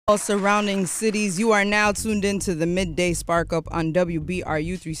Surrounding cities. You are now tuned into the Midday Spark Up on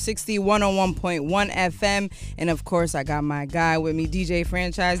WBRU360 101.1 FM. And of course, I got my guy with me, DJ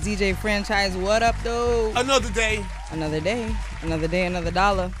Franchise. DJ Franchise, what up, though? Another day. Another day. Another day, another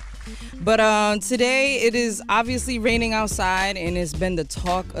dollar. But today it is obviously raining outside, and it's been the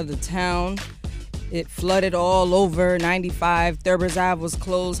talk of the town. It flooded all over 95. Thurbers Ave was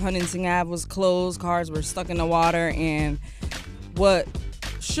closed. Huntington Ave was closed. Cars were stuck in the water. And what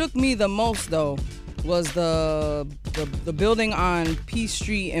shook me the most, though, was the building on Peace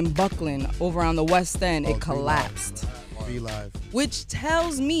Street in Buckland over on the West End. It collapsed. Live. Which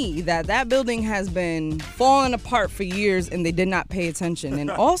tells me that building has been falling apart for years and they did not pay attention.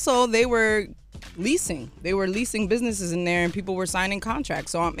 And also they were leasing. They were leasing businesses in there and people were signing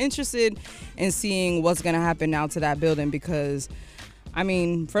contracts. So I'm interested in seeing what's going to happen now to that building because, I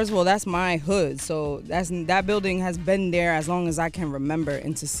mean, first of all, that's my hood. So that building has been there as long as I can remember.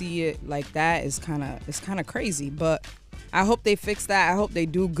 And to see it like that is kind of crazy. But I hope they fix that. I hope they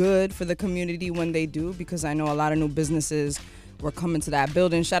do good for the community when they do, because I know a lot of new businesses were coming to that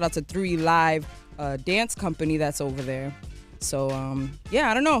building. Shout out to 3 Live dance company that's over there. So, yeah,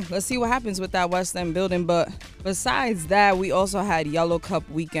 I don't know. Let's see what happens with that West End building. But besides that, we also had Yellow Cup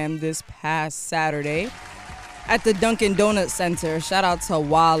weekend this past Saturday at the Dunkin' Donuts Center. Shout out to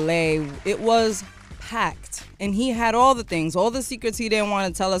Wale. It was packed. And he had all the things, all the secrets he didn't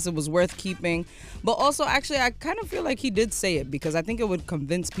want to tell us. It was worth keeping. But also, actually, I kind of feel like he did say it because I think it would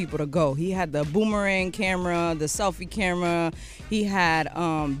convince people to go. He had the boomerang camera, the selfie camera. He had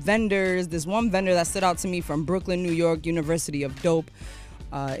vendors. This one vendor that stood out to me from Brooklyn, New York, University of Dope.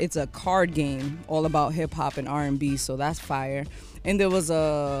 It's a card game all about hip-hop and R&B, so that's fire. And there was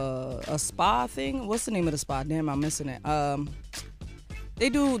a spa thing. What's the name of the spa? Damn, I'm missing it. They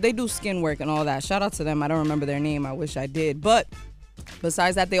do skin work and all that. Shout out to them. I don't remember their name. I wish I did. But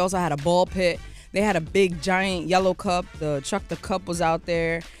besides that, they also had a ball pit. They had a big, giant yellow cup. The Chuck the Cup was out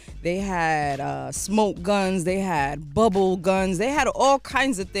there. They had smoke guns. They had bubble guns. They had all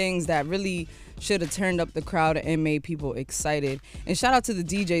kinds of things that really should have turned up the crowd and made people excited. And shout out to the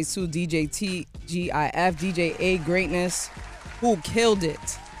DJs too, DJ TGIF, DJ A Greatness, who killed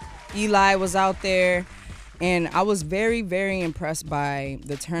it. Eli was out there. And I was very, very impressed by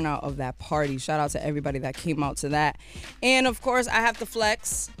the turnout of that party. Shout out to everybody that came out to that. And, of course, I have to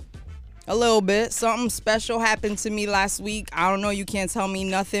flex a little bit. Something special happened to me last week. I don't know. You can't tell me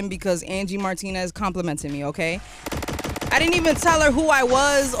nothing because Angie Martinez complimented me, okay? I didn't even tell her who I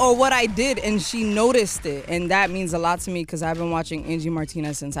was or what I did, and she noticed it. And that means a lot to me because I've been watching Angie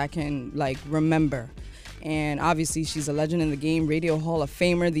Martinez since I can, remember. And obviously, she's a legend in the game, Radio Hall of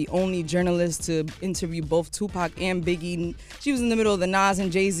Famer, the only journalist to interview both Tupac and Biggie. She was in the middle of the Nas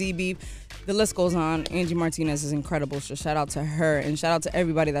and Jay-Z beef. The list goes on. Angie Martinez is incredible, so shout out to her. And shout out to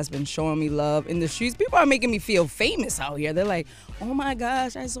everybody that's been showing me love in the streets. People are making me feel famous out here. They're like, oh my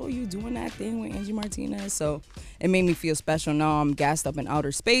gosh, I saw you doing that thing with Angie Martinez. So it made me feel special. Now I'm gassed up in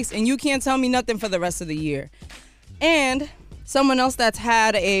outer space, and you can't tell me nothing for the rest of the year. And someone else that's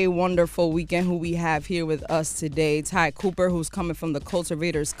had a wonderful weekend who we have here with us today, Ty Cooper, who's coming from the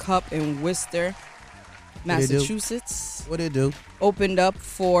Cultivators Cup in Worcester, Massachusetts. What did it do? Opened up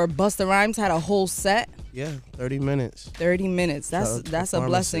for Busta Rhymes, had a whole set. Yeah, 30 minutes. 30 minutes. That's a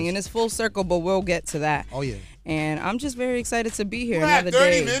blessing. And it's full circle, but we'll get to that. Oh, yeah. And I'm just very excited to be here. Another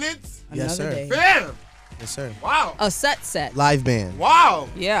 30 minutes? Yes, sir. Day. Bam! Yes, sir. Wow. A set. Live band. Wow.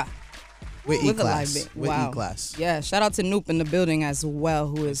 Yeah. With E-Class. A live band. With Wow. E-Class. Yeah, shout out to Noop in the building as well,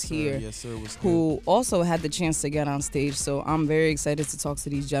 who is here. Yes, sir. Who also had the chance to get on stage. So I'm very excited to talk to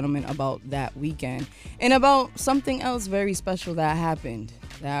these gentlemen about that weekend. And about something else very special that happened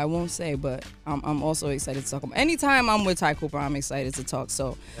that I won't say, but I'm also excited to talk about. Anytime I'm with Ty Cooper, I'm excited to talk.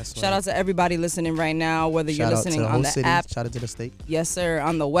 So shout out to everybody listening right now, whether you're listening on the app. Shout out to the state. Yes, sir.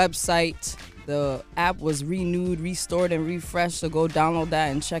 On the website. The app was renewed, restored, and refreshed. So go download that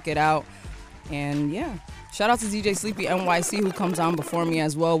and check it out. And yeah, shout out to DJ Sleepy NYC who comes on before me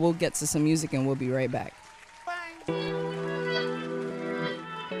as well. We'll get to some music and we'll be right back.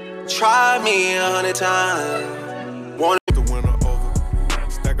 Try me 100 times. Want the winter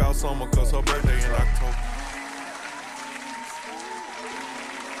over. Stack out summer cause her birthday in October.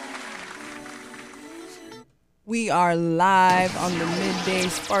 We are live on the Midday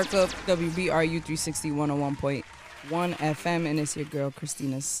Spark Up, WBRU360 101.1 FM, and it's your girl,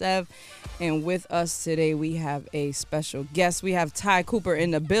 Cristina Sev. And with us today, we have a special guest. We have Ty Cooper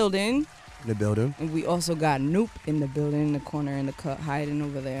in the building. And we also got Noop in the building, in the corner, in the cut, hiding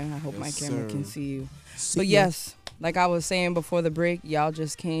over there. I hope my camera can see you. Yes, like I was saying before the break, y'all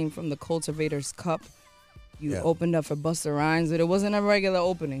just came from the Cultivators Cup. You opened up for Busta Rhymes, but it wasn't a regular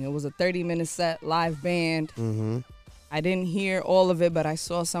opening. It was a 30-minute set, live band. Mm-hmm. I didn't hear all of it, but I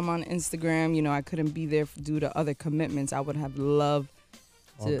saw some on Instagram. You know, I couldn't be there due to other commitments. I would have loved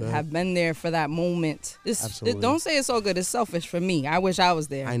to have been there for that moment. Don't say it's so good. It's selfish for me. I wish I was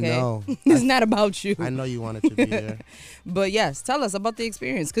there. Okay? I know. It's not about you. I know you wanted to be there. But yes, tell us about the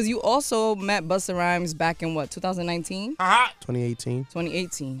experience. Because you also met Busta Rhymes back in what, 2019? 2018.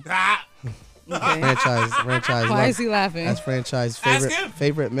 2018. Okay. Franchise. Why is he laughing? That's franchise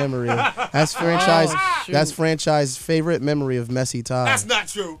favorite memory. That's franchise favorite memory of Messy Todd. That's not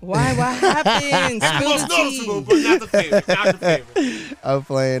true. Why? What happened? Spill Most the tea. noticeable, but not the favorite. Not the favorite. I'm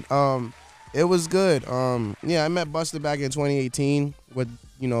playing. It was good. I met Busta back in 2018 with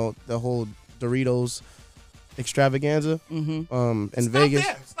the whole Doritos extravaganza. In Vegas.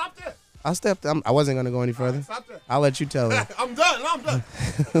 Stop there. I wasn't gonna go any further. Stop there. I'll let you tell it. I'm done.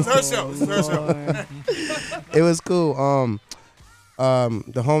 It's her show. It was cool.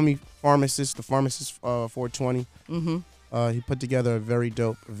 The homie pharmacist, 420. He put together a very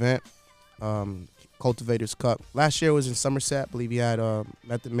dope event. Cultivators Cup. Last year was in Somerset. I believe he had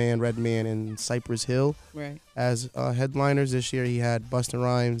Method Man, Redman, and Cypress Hill as headliners. This year he had Busta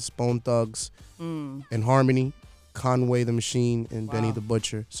Rhymes, Bone Thugs, and Harmony, Conway the Machine, and Benny the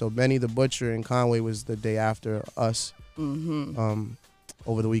Butcher. So Benny the Butcher and Conway was the day after us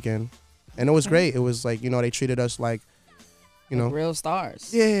over the weekend. And it was great. It was like, they treated us like real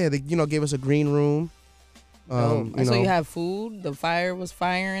stars. Yeah, they gave us a green room. So you had food. The fire was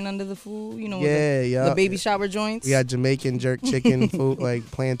firing under the food. The baby shower joints. We had Jamaican jerk chicken food, like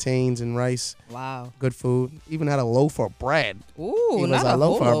plantains and rice. Wow, good food. Even had a loaf of bread. Ooh, Even not a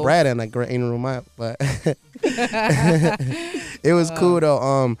loaf of bread in a green room out, but it was cool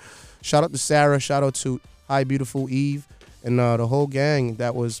though. Shout out to Sarah. Shout out to Hi Beautiful Eve and the whole gang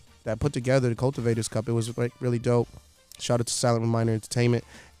that put together the Cultivators Cup. It was like really dope. Shout out to Silent Reminder Entertainment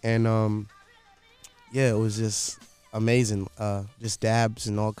and it was just amazing. Just dabs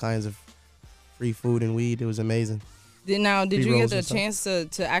and all kinds of free food and weed. It was amazing. Did you get the chance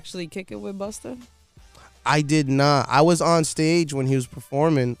to actually kick it with Busta? I did not. I was on stage when he was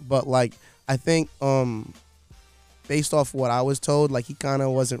performing, but I think based off what I was told, he kind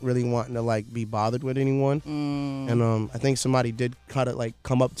of wasn't really wanting to be bothered with anyone. And I think somebody did kind of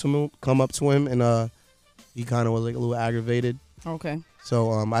come up to him, and he kind of was a little aggravated. Okay.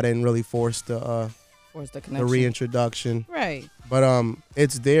 So I didn't really force the reintroduction. Right. But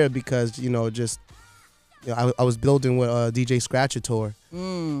it's there because I was building with DJ Scratchator.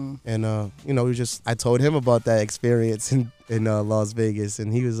 And I told him about that experience in Las Vegas,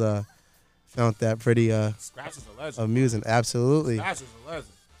 and he was found that pretty Scratch is a legend. amusing. Absolutely. Scratch is a legend.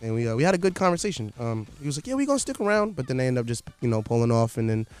 And we had a good conversation. He was like, "Yeah, we gonna stick around," but then they ended up just pulling off, and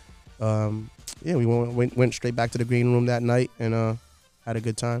then we went straight back to the green room that night and had a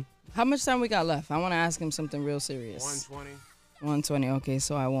good time. How much time we got left? I want to ask him something real serious. 120. Okay,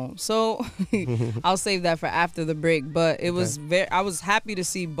 so I won't. So I'll save that for after the break. But it was I was happy to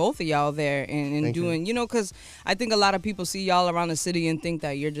see both of y'all there and doing, because I think a lot of people see y'all around the city and think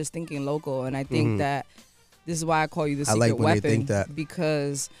that you're just thinking local. And I think that this is why I call you the secret weapon. They think that.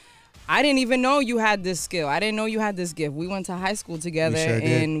 Because I didn't even know you had this skill. I didn't know you had this gift. We went to high school together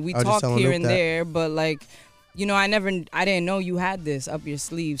and we talked here and there, but I didn't know you had this up your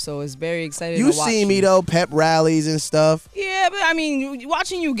sleeve, so it's very exciting to watch. You see me though, pep rallies and stuff. Yeah, but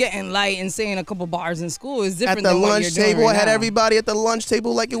watching you getting light and saying a couple bars in school is different than what you're doing. At the lunch table, I had everybody at the lunch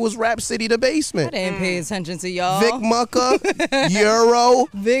table like it was Rap City the basement. I didn't pay attention to y'all. Vic Mucka, Euro.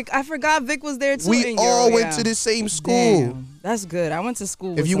 Vic, I forgot Vic was there too. We all went to the same school. Damn, that's good. I went to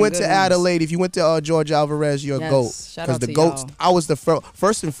school. If you went to Adelaide, if you went to George Alvarez, you're a GOAT. Because the GOATs, I was the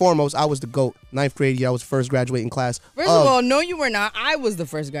first and foremost, I was the GOAT. 9th grade year, I was the first graduating class. First of all, no, you were not. I was the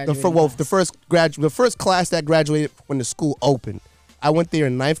first graduating class. The first class that graduated when the school opened. I went there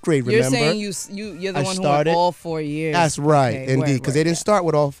in 9th grade, remember? You're saying you're the one who went all 4 years. That's right, okay, indeed, because they didn't start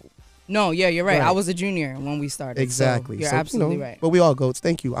with all. No, yeah, you're right. I was a junior when we started. Exactly. So you're absolutely right. But we all GOATs.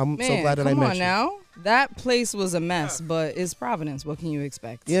 Thank you. I'm so glad that I met you. Come on now. That place was a mess, but it's Providence. What can you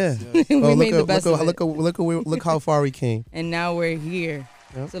expect? Yeah. We made the best of it. Look how far we came. And now we're here.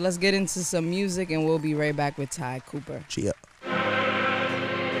 Yep. So let's get into some music, and we'll be right back with Ty Cooper. Cheer.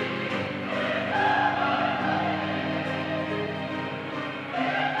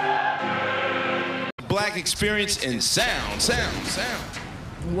 Black experience and sound.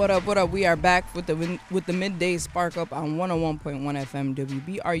 What up? We are back with the midday spark up on 101.1 FM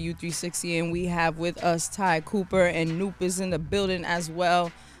WBRU360, and we have with us Ty Cooper, and Noop is in the building as well.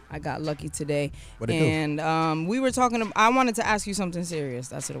 I got lucky today. We were talking. I wanted to ask you something serious.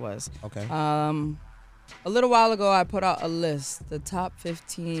 That's what it was. Okay. a little while ago, I put out a list, the top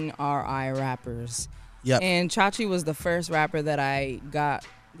 15 RI rappers. Yep. And Chachi was the first rapper that I got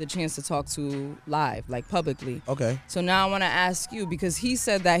the chance to talk to live, like publicly. Okay. So now I want to ask you, because he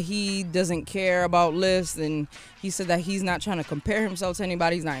said that he doesn't care about lists, and he said that he's not trying to compare himself to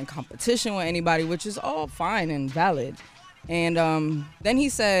anybody. He's not in competition with anybody, which is all fine and valid. And then he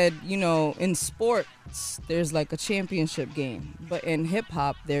said, you know, in sports, there's like a championship game, but in hip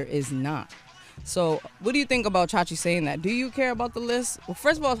hop, there is not. So what do you think about Chachi saying that? Do you care about the list? Well,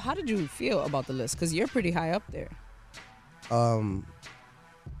 first of all, how did you feel about the list? Because you're pretty high up there. I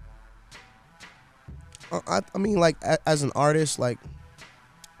mean, like, as an artist, like,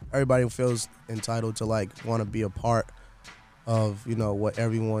 everybody feels entitled to, like, want to be a part of, you know, what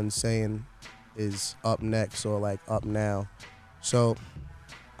everyone's saying is up next or, like, up now. So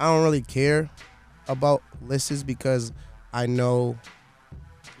I don't really care about lists because I know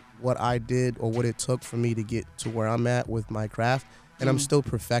what I did or what it took for me to get to where I'm at with my craft, and I'm still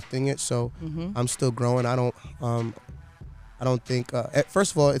perfecting it. So I'm still growing. I don't think,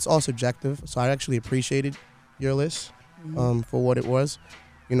 first of all, it's all subjective. So I actually appreciated your list for what it was.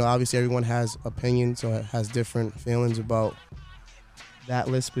 You know, obviously everyone has opinions or has different feelings about that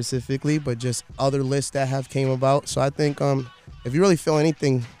list specifically, but just other lists that have came about. So I think if you really feel any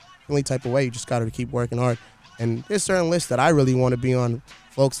type of way, you just got to keep working hard. And there's certain lists that I really want to be on,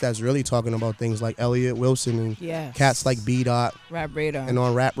 folks that's really talking about things like Elliott Wilson and cats like B-Dot. Rap Radar. And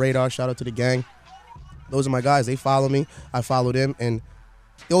on Rap Radar, shout out to the gang. Those are my guys. They follow me. I follow them. And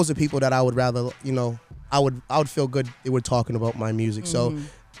those are people that I would rather, you know, I would feel good they were talking about my music. So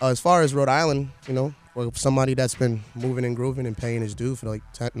as far as Rhode Island, you know, or somebody that's been moving and grooving and paying his due for like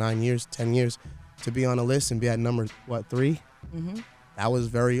 10 years, to be on a list and be at number, 3? That was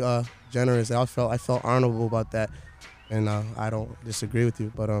very generous. I felt honorable about that. And I don't disagree with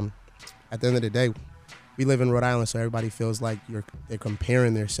you. But at the end of the day, we live in Rhode Island, so everybody feels like they're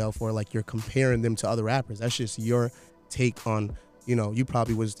comparing themselves or like you're comparing them to other rappers. That's just your take on, you know, you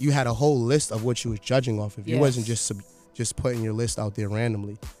had a whole list of what you was judging off of. You wasn't just putting your list out there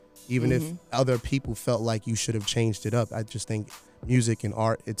randomly. Even if other people felt like you should have changed it up. I just think music and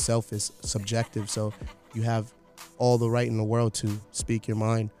art itself is subjective, so you have all the right in the world to speak your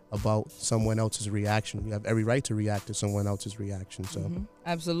mind about someone else's reaction. You have every right to react to someone else's reaction. So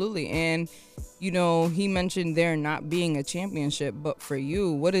Absolutely. And you know, he mentioned there not being a championship, but for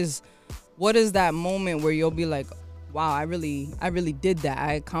you, what is that moment where you'll be like, wow, I really did that.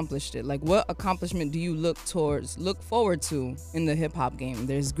 I accomplished it. Like, what accomplishment do you look forward to in the hip hop game?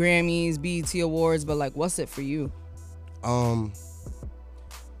 There's Grammys, BET Awards, but like, what's it for you?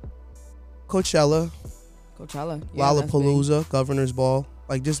 Coachella, yeah, Lollapalooza, Governor's Ball,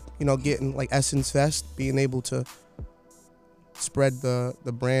 like just, you know, getting like Essence Fest, being able to spread the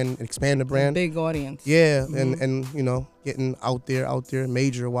brand, expand the brand. Big audience. Yeah, and you know, getting out there,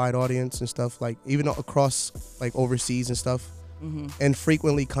 major wide audience and stuff, like even across like overseas and stuff, and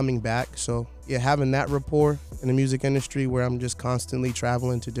frequently coming back. So yeah, having that rapport in the music industry where I'm just constantly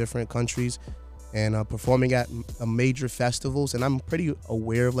traveling to different countries and performing at major festivals, and I'm pretty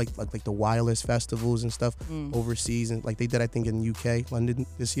aware of like the wireless festivals and stuff overseas, and like they did I think in UK, London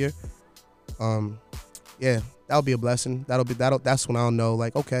this year. Yeah, that'll be a blessing. That's when I'll know,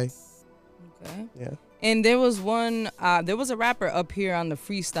 like, okay. Yeah. And there was a rapper up here on the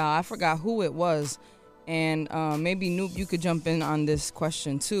freestyle. I forgot who it was. And maybe Noop, you could jump in on this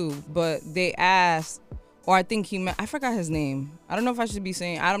question too. But they asked, or I think I forgot his name. I don't know if I should be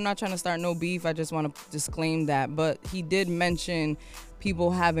saying, I'm not trying to start no beef. I just want to disclaim that. But he did mention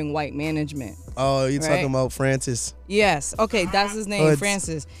people having white management. Oh, you're talking about Francis. Yes. Okay, that's his name, Hoods.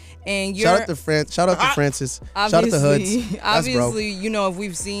 Francis. And shout out to Francis. Shout out to Hoods. Obviously, you know, if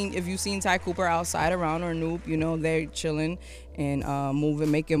you've seen Ty Cooper outside around or Noop, you know, they're chilling and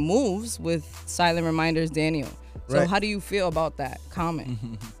making moves with Silent Reminders Daniel. So Right. How do you feel about that comment?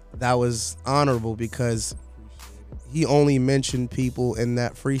 That was honorable because he only mentioned people in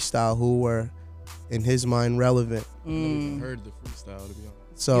that freestyle who were, in his mind, relevant. I never even heard the freestyle, to be honest.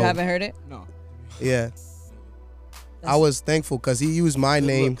 So You haven't heard it? No. yeah, I was thankful because he used my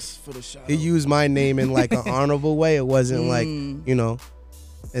name. He used my name in like an honorable way. It wasn't like, you know,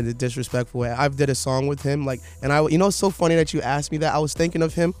 in a disrespectful way. I've did a song with him, like, and you know, it's so funny that you asked me that. I was thinking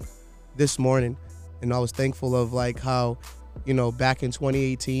of him this morning, and I was thankful of like how, you know, back in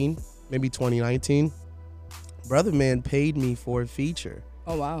 2018, maybe 2019, Brother Man paid me for a feature.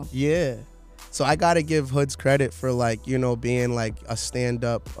 Oh wow. Yeah. So I gotta give Hoods credit for, like, you know, being like a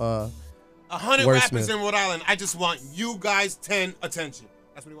stand-up 100 rappers in Rhode Island. I just want you guys 10 attention.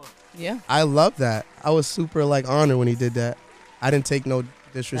 That's what he wants. Yeah. I love that. I was super like honored when he did that. I didn't take no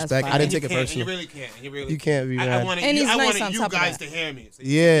disrespect. I didn't take it personal. You really can't. You can't be mad. I wanted And he's nice you on top of guys that. to hear me. So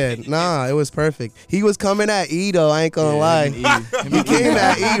Yeah, nah, it was perfect. He was coming at E though. I ain't gonna lie. He came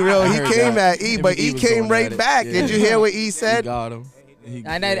at E, real. He came at E, but E came right back. Did you hear what E said? He got him.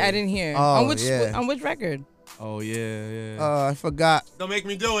 I didn't hear. Oh, On which record? Oh yeah. I forgot. Don't make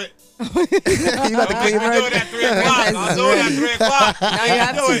me do it. You got the Don't make clean me do it at 3 o'clock. I'll do it at 3 o'clock. Now you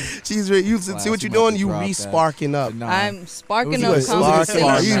have do to. it. You see what you're doing? You re-sparking up. I'm sparking It up was a good conversation.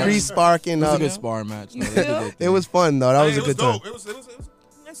 spar You match. re-sparking It was a up. good spar match. It was fun though. That was a good time. Dope. It was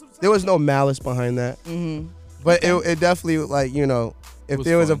nice. There was no malice behind that. Mm-hmm. But it definitely, like, you know, if was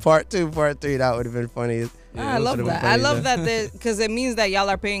there was a fun. part 2, part 3, that would have been funny. I love that. I love that because it means that y'all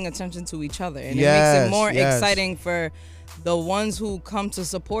are paying attention to each other, and it makes Yes, it more yes. exciting for the ones who come to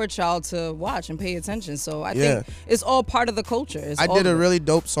support y'all to watch and pay attention. So I think it's all part of the culture. I did a really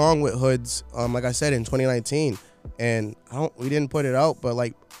dope song with Hoods, like I said, in 2019, and we didn't put it out, but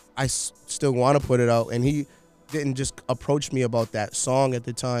like I still want to put it out. And he didn't just approach me about that song at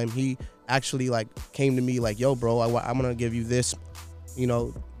the time. He actually like came to me like, "Yo, bro, I'm gonna give you this, you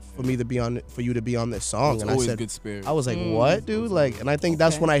know, for you to be on this song." And I said, good spirit. I was like, "What, dude?" Like, and I think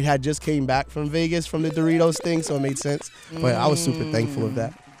that's when I had just came back from Vegas from the Doritos thing, so it made sense. But I was super thankful of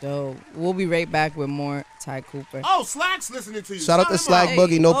that. Dope. We'll be right back with more Ty Cooper. Oh, Slack's listening to you. Shout out to him Slack out.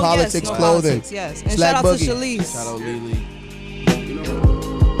 Boogie, No Oh, Politics yes, No Clothing. Politics, yes. And Slack shout out Boogie. to Shalice. Shout out Lily.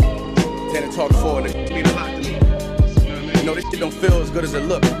 Tend to talk forward. Mean a lot to me. You know, this shit don't feel as good as it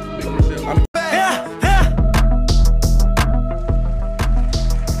look. I'm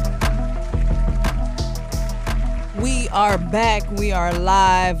We are back. We are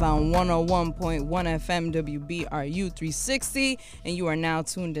live on 101.1 FM WBRU360, and you are now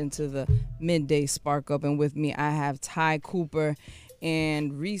tuned into the Midday Spark Up. And with me, I have Ty Cooper.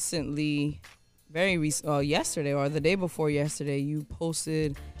 And recently, yesterday or the day before yesterday, you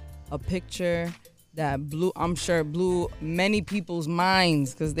posted a picture that blew many people's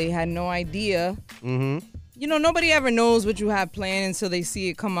minds because they had no idea. Mm-hmm. You know, nobody ever knows what you have planned until they see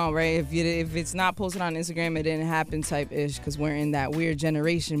it come out, right? If it's not posted on Instagram, it didn't happen type-ish because we're in that weird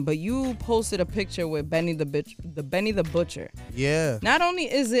generation. But you posted a picture with Benny the Butcher. Yeah. Not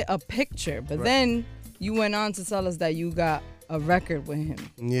only is it a picture, but then you went on to tell us that you got a record with him.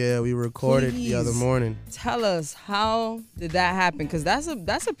 Yeah, we recorded the other morning. Tell us, how did that happen? Because that's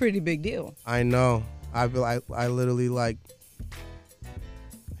a pretty big deal. I know. I literally, like,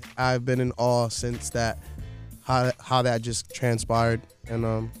 I've been in awe since that. How that just transpired. And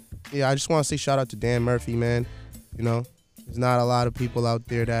I just want to say shout out to Dan Murphy, man. You know, there's not a lot of people out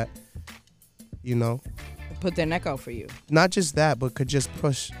there that, you know, put their neck out for you. Not just that, but could just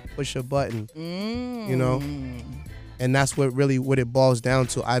push a button. You know, and that's what it boils down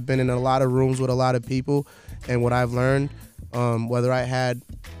to. I've been in a lot of rooms with a lot of people, and what I've learned, whether I had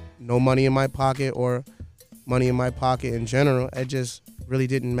no money in my pocket or money in my pocket in general, it just really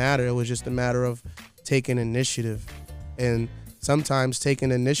didn't matter. It was just a matter of taking initiative. And sometimes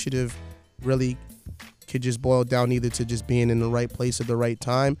taking initiative really could just boil down either to just being in the right place at the right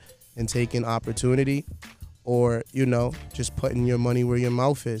time and taking opportunity, or, you know, just putting your money where your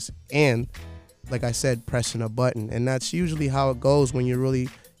mouth is. And like I said, pressing a button. And that's usually how it goes when you're really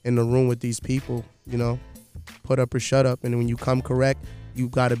in the room with these people, you know, put up or shut up. And when you come correct, you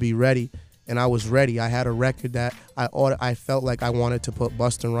got to be ready. And I was ready. I had a record that I felt like I wanted to put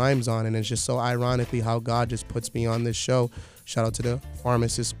Busta Rhymes on, and it's just so ironically how God just puts me on this show. Shout out to the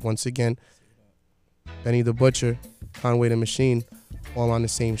pharmacist once again, Benny the Butcher, Conway the Machine, all on the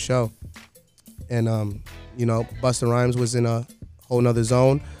same show. And you know, Busta Rhymes was in a whole nother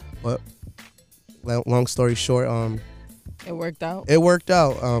zone, but long story short, it worked out. It worked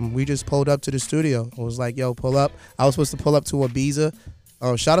out. We just pulled up to the studio. I was like, yo, pull up. I was supposed to pull up to Ibiza.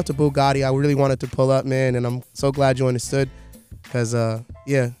 Shout out to Gaudy. I really wanted to pull up, man, and I'm so glad you understood. Cause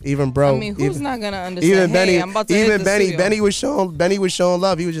even bro. I mean, who's not gonna understand? Even Benny, I'm about to hit the studio. Benny was showing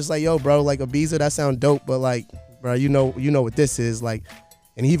love. He was just like, yo, bro, like Ibiza, that sound dope, but like, bro, you know what this is like,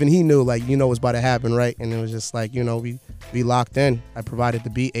 and even he knew, like, you know what's about to happen, right? And it was just like, you know, we locked in. I provided the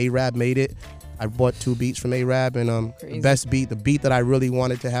beat. A-Rab made it. I bought 2 beats from A-Rab, and the best beat, the beat that I really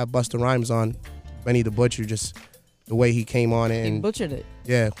wanted to have Busta Rhymes on, Benny the Butcher, just the way he came on it. And he butchered it.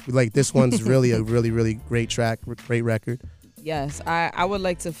 Yeah, like this one's really a really, really great track, great record. Yes, I would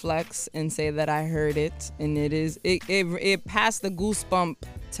like to flex and say that I heard it, and it passed the goosebump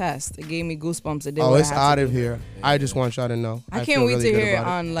test. It gave me goosebumps. It did. Oh, it's out of here. I just want y'all to know. I can't wait to hear it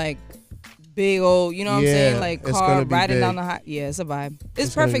on like big old, you know what I'm saying, like car riding down the high. Yeah, it's a vibe.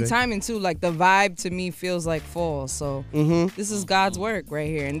 It's perfect timing too. Like the vibe to me feels like fall. So this is God's work right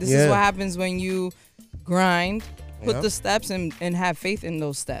here, and this is what happens when you grind put Yep. the steps and have faith in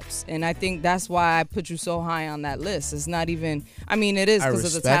those steps. And I think that's why I put you so high on that list. It's not even, I mean, it is I because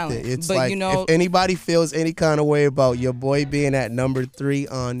of the respect talent. it. It's but like you know, if anybody feels any kind of way about your boy being at number 3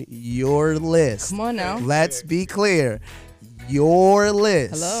 on your list, come on now. let's be clear. Your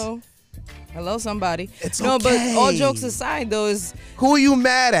list. Hello, somebody. It's no, but all okay. jokes aside, though, is Who are you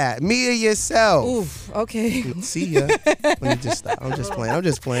mad at? Me or yourself? oof. Okay. See ya. Let me just stop. I'm just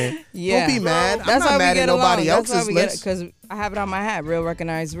playing. Yeah. Don't be mad. That's I'm why not we mad get at nobody along. That's else's why we get list. because I have it on my hat. Real,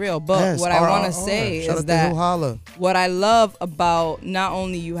 recognize real. But Yes, what I want to RRR. say Shout is out to that Who Holla. what I love about not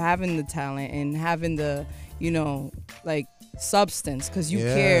only you having the talent and having the, you know, like substance, because you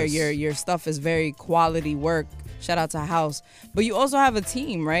care. Yes. Your stuff is very quality work. Shout out to House. But you also have a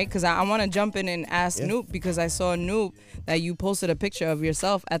team, right? Because I want to jump in and ask Noop, because I saw Noop that you posted a picture of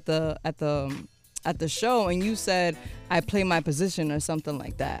yourself at the show, and you said, I play my position or something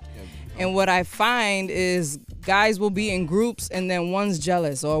like that. And what I find is guys will be in groups and then one's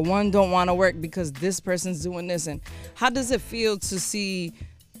jealous or one don't want to work because this person's doing this. And how does it feel to see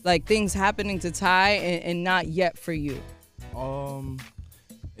like things happening to Ty and not yet for you?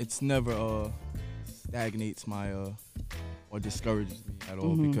 It's never stagnates my or discourages me at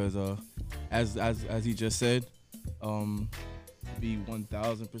all, because as he just said, to be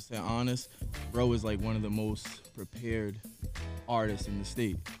 1,000% honest, bro is like one of the most prepared artists in the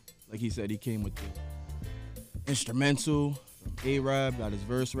state. Like he said, he came with the instrumental from A-Rab, got his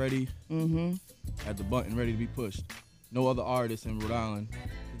verse ready, had the button ready to be pushed. No other artist in Rhode Island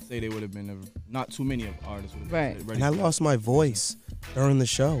could say they would have been, not too many of artists would have been ready. And I for that. lost my voice during the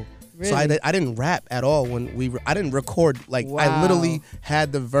show. Really? So I didn't rap at all when I didn't record. Like, I Wow. literally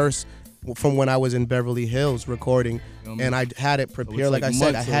had the verse from when I was in Beverly Hills recording, and I had it prepared. it's Like like I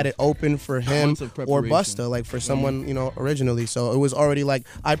said, I months had of- it open for him months of or preparation. Busta, like for someone, you know, originally. So it was already like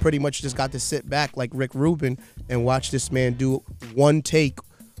I pretty much just got to sit back like Rick Rubin and watch this man do one take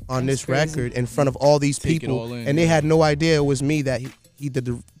on That's this crazy. record in front of all these Take it people, all in, and they yeah. had no idea it was me that he did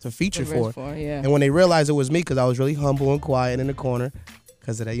the feature The verse for. yeah. And when they realized it was me, because I was really humble and quiet in the corner,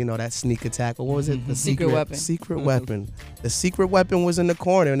 because of that, you know, that sneak attack. Or what was it? The Secret weapon. Secret weapon. The secret weapon was in the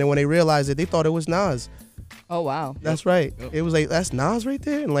corner, and then when they realized it, they thought it was Nas. Oh, wow. That's right. Yep. It was like, that's Nas right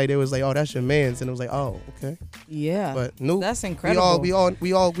there, and like it was like, oh, that's your man's, and it was like, oh, okay. Yeah. But no, That's incredible. We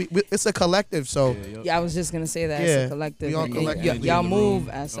all, it's a collective. So Yeah, I was just gonna say that it's Yeah, a collective. we all And collectively y'all in the move room,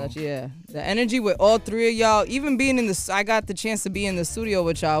 as you know? such, yeah. The energy with all three of y'all, even being in the, I got the chance to be in the studio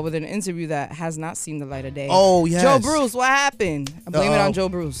with y'all with an interview that has not seen the light of day. oh yes, Joe Bruce, what happened? I blame it Uh-oh. on Joe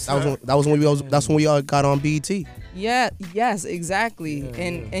Bruce. that's when we all got on BT. Yeah, yes, exactly.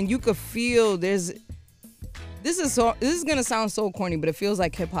 And you could feel this is gonna sound so corny, but it feels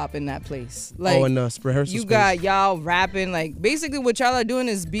like hip hop in that place. Like in the rehearsal you space. got y'all rapping, like basically what y'all are doing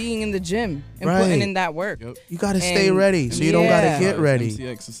is being in the gym and Right. putting in that work. Yep. You gotta stay And- ready, so you don't yeah. gotta get ready. MC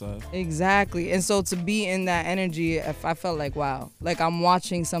exercise. Exactly. And so to be in that energy, I felt like, wow, like I'm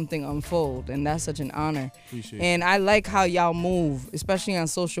watching something unfold, and that's such an honor. Appreciate it. And I like how y'all move, especially on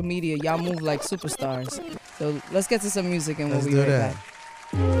social media. Y'all move like superstars. So let's get to some music and Let's we'll be do right that.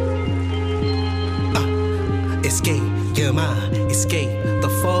 back. Escape your mind, escape the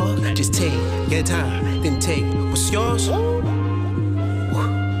fall. Just take your time, then take what's yours.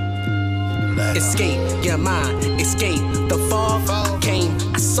 Escape your mind, escape the fall. Came,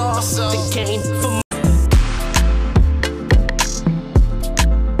 I saw, then came for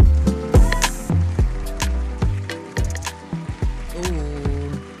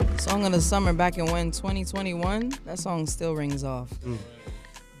Ooh. Song of the summer back in when 2021. That song still rings off.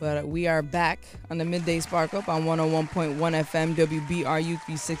 But we are back on the Midday Spark Up on 101.1 FM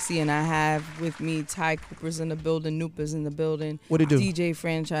WBRU360, and I have with me Ty Cooper's in the building, Noop is in the building. What it do? DJ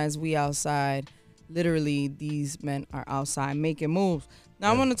Franchise, we outside. Literally, these men are outside making moves.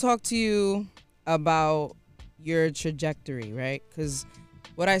 Now I want to talk to you about your trajectory, right? Because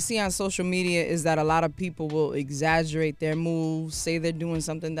what I see on social media is that a lot of people will exaggerate their moves, say they're doing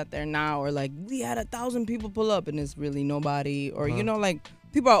something that they're not, or like, we had 1,000 people pull up and it's really nobody, or you know, like,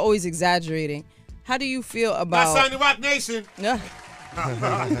 people are always exaggerating. How do you feel Not about? signing Rock Nation. Yeah.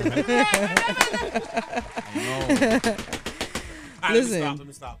 Listen. Let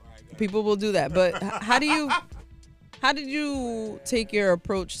me stop. All right, go ahead. People will do that, but how did you take your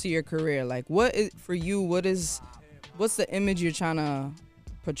approach to your career? Like, what is for you? What's the image you're trying to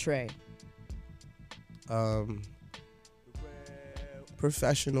portray?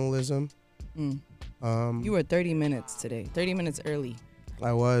 Professionalism. You were 30 minutes today. 30 minutes early.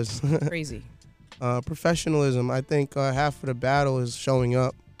 I was. Crazy. Professionalism. I think half of the battle is showing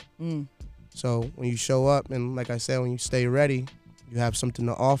up. So when you show up, and like I said, when you stay ready, you have something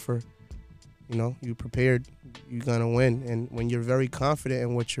to offer. you know, you prepared, you're gonna win. And when you're very confident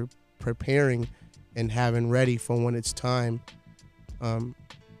in what you're preparing and having ready for when it's time, you're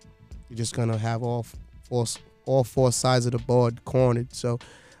just gonna have all four sides of the board cornered. So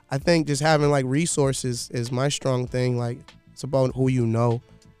I think just having like resources is my strong thing. Like, it's about who you know.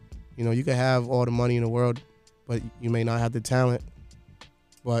 You know, you can have all the money in the world, but you may not have the talent.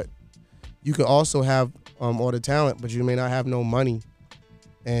 But you could also have all the talent, but you may not have no money.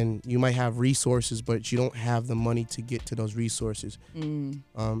 And you might have resources, but you don't have the money to get to those resources.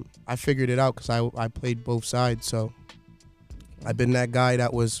 I figured it out because I played both sides. So I've been that guy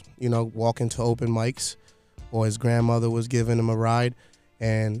that was, you know, walking to open mics, or his grandmother was giving him a ride,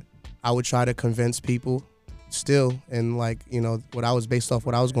 and I would try to convince people still, and like, you know, what I was based off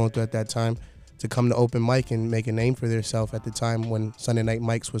what I was going through at that time, to come to open mic and make a name for themselves at the time when Sunday Night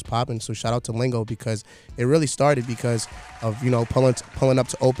Mics was popping. So shout out to Lingo, because it really started because of, you know, pulling up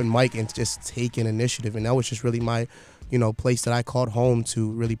to open mic and just taking initiative. And that was just really my, you know, place that I called home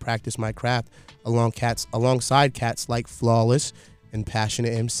to really practice my craft alongside cats like Flawless and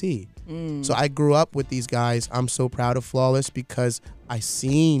Passionate MC. So I grew up with these guys. I'm so proud of Flawless because I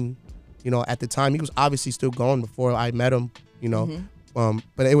seen, you know, at the time, he was obviously still going before I met him, you know,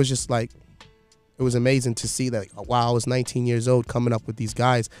 but it was just like, it was amazing to see that, wow, I was 19 years old coming up with these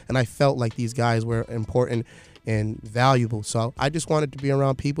guys, and I felt like these guys were important and valuable. So I just wanted to be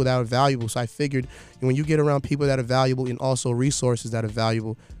around people that are valuable. So I figured when you get around people that are valuable and also resources that are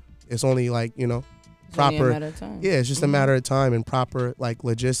valuable, it's only like, you know, proper. Only a matter of time. Yeah, it's just a matter of time and proper like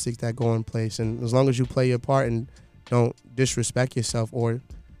logistics that go in place. And as long as you play your part and don't disrespect yourself or,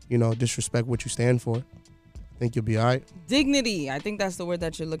 you know, disrespect what you stand for, I think you'll be all right. Dignity. I think that's the word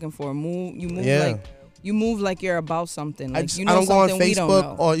that you're looking for. You move like you're about something. Like, you know, I don't go on something we don't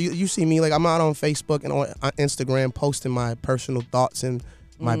Facebook, know. or you see me, like, I'm not on Facebook and on Instagram posting my personal thoughts and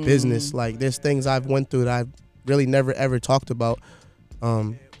my business. Like, there's things I've went through that I've really never ever talked about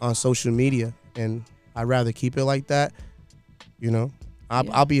on social media, and I'd rather keep it like that. You know,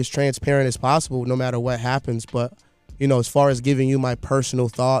 I'll be as transparent as possible no matter what happens, but you know, as far as giving you my personal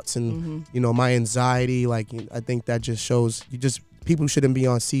thoughts and, you know, my anxiety, like, I think that just shows people shouldn't be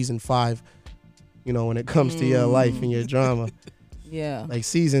on season 5, you know, when it comes to your life and your drama. Yeah. Like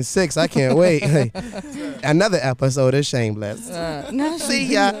season 6, I can't wait. Like, another episode of Shameless. See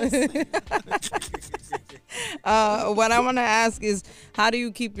ya. What I want to ask is, how do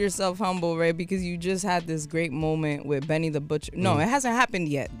you keep yourself humble, right? Because you just had this great moment with Benny the Butcher. No, it hasn't happened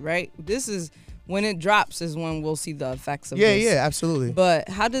yet, right? This is... When it drops is when we'll see the effects of this. Yeah, absolutely. But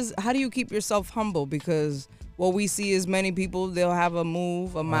how do you keep yourself humble? Because what we see is many people, they'll have a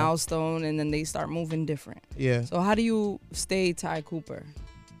move, a milestone, and then they start moving different. Yeah. So how do you stay Ty Cooper?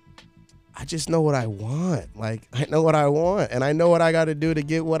 I just know what I want. Like, I know what I want, and I know what I got to do to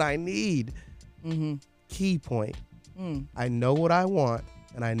get what I need. Key point. I know what I want,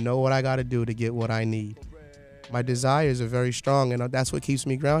 and I know what I got to do to get what I need. My desires are very strong, and that's what keeps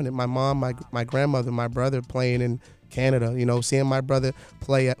me grounded. My mom, my grandmother, my brother playing in Canada, you know, seeing my brother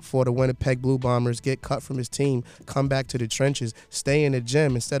play for the Winnipeg Blue Bombers, get cut from his team, come back to the trenches, stay in the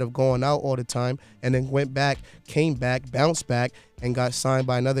gym instead of going out all the time, and then came back, bounced back, and got signed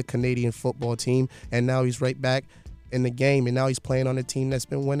by another Canadian football team, and now he's right back in the game, and now he's playing on a team that's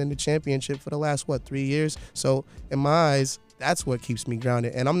been winning the championship for the last, 3 years? So in my eyes, that's what keeps me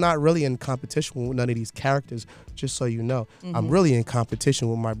grounded. And I'm not really in competition with none of these characters, just so you know. I'm really in competition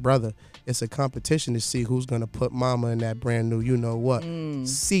with my brother. It's a competition to see who's going to put mama in that brand new you-know-what.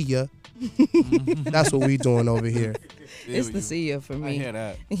 See ya. That's what we doing over here. It's the see ya for me. I hear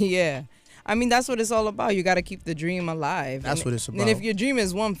that. Yeah. I mean, that's what it's all about. You got to keep the dream alive. That's what it's about. And if your dream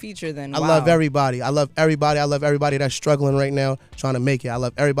is one feature, then I love everybody. I love everybody that's struggling right now, trying to make it. I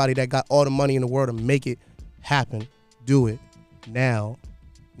love everybody that got all the money in the world to make it happen. Do it now.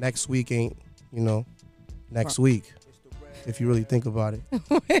 Next week ain't, you know, next week, if you really think about it.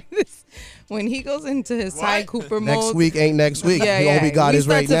 When he goes into his Ty Cooper mode. Next week ain't next week. Yeah, All we got is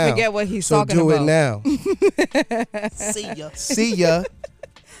right now. Forget what he's so talking do about. it now. See ya. See ya.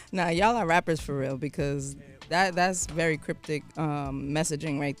 Nah, y'all are rappers for real, because that's very cryptic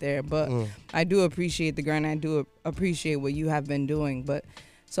messaging right there. But I do appreciate the grind. I do appreciate what you have been doing. But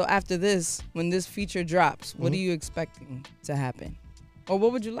so after this, when this feature drops, what are you expecting to happen? Or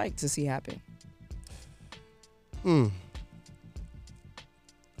what would you like to see happen?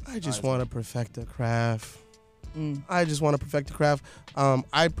 I just want to perfect the craft. I just want to perfect the craft.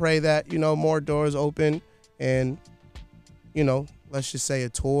 I pray that, you know, more doors open and, you know, let's just say a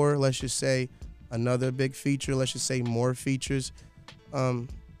tour. Let's just say another big feature. Let's just say more features. Yeah,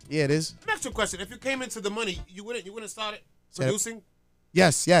 it is. Next question: if you came into the money, you wouldn't start it producing?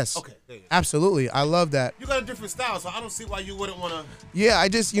 Yes. Okay, there you go. Absolutely. I love that. You got a different style, so I don't see why you wouldn't want to Yeah, I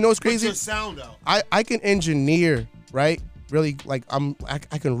just, it's put crazy. your sound out. I can engineer, right? Really, like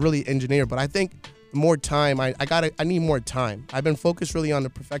I can really engineer, but I think more time. I need more time. I've been focused really on the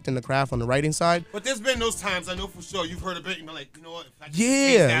perfecting the craft on the writing side. But there's been those times, I know for sure, you've heard a bit and been like, you know what? If I just Yeah,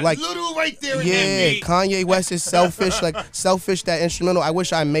 take that like little right there in yeah, that beat. Kanye West is selfish, like selfish that instrumental. I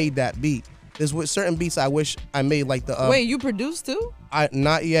wish I made that beat. There's with certain beats I wish I made like the. Wait, you produced too?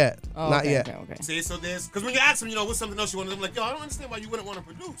 Not yet. Oh, Not okay, yet. Okay. See, so there's, because when you ask them, what's something else you want to do, I'm like, yo, I don't understand why you wouldn't want to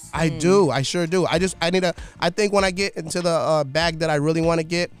produce. I do. I sure do. I think when I get into the bag that I really want to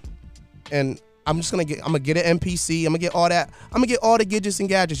get, and I'm gonna get an MPC. I'm gonna get all that. I'm gonna get all the gadgets and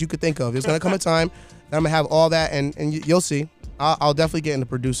gadgets you could think of. There's gonna come a time that I'm gonna have all that, and you'll see. I'll definitely get in the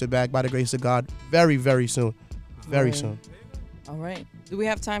producer bag by the grace of God very, very soon. Very soon. All right. Do we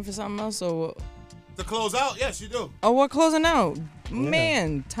have time for something else or? To close out, yes, you do. Oh, we're closing out.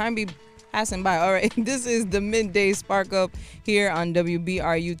 Man, time be passing by. All right, this is the Midday Spark Up here on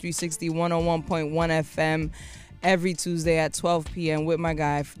WBRU360 101.1 FM every Tuesday at 12 p.m. with my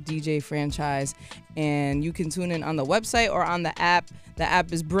guy, DJ Franchise. And you can tune in on the website or on the app. The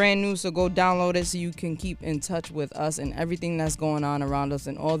app is brand new, so go download it so you can keep in touch with us and everything that's going on around us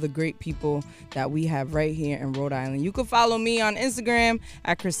and all the great people that we have right here in Rhode Island. You can follow me on Instagram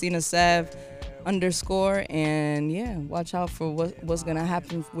at Cristina Sev _ and yeah, watch out for what's gonna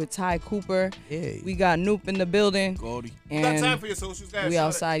happen with Ty Cooper. Yeah. We got Noop in the building. Gaudy. You got And time for your socials, guys? we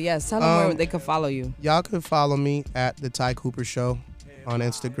outside. Yes, tell them where they can follow you. Y'all can follow me at the Ty Cooper Show on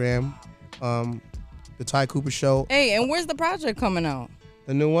Instagram. The Ty Cooper Show. Hey, and where's the project coming out?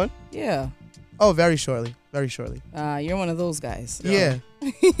 The new one? Yeah. Oh, very shortly. Very shortly. You're one of those guys. Yeah.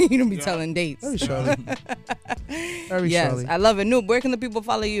 You don't be telling dates. Very shortly. Very Yes, shortly. I love it. Noop, where can the people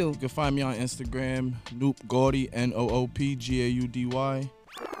follow you? You can find me on Instagram, Noop Gaudy, Noop Gaudy.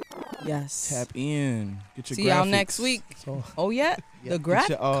 Yes. Tap in. Get your See y'all graphics. next week. So- Oh, yeah? The graph?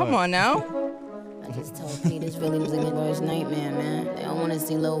 your Come on now. I just told P this really was a nigga's nightmare, man. They don't want to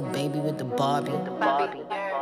see little baby with the Barbie.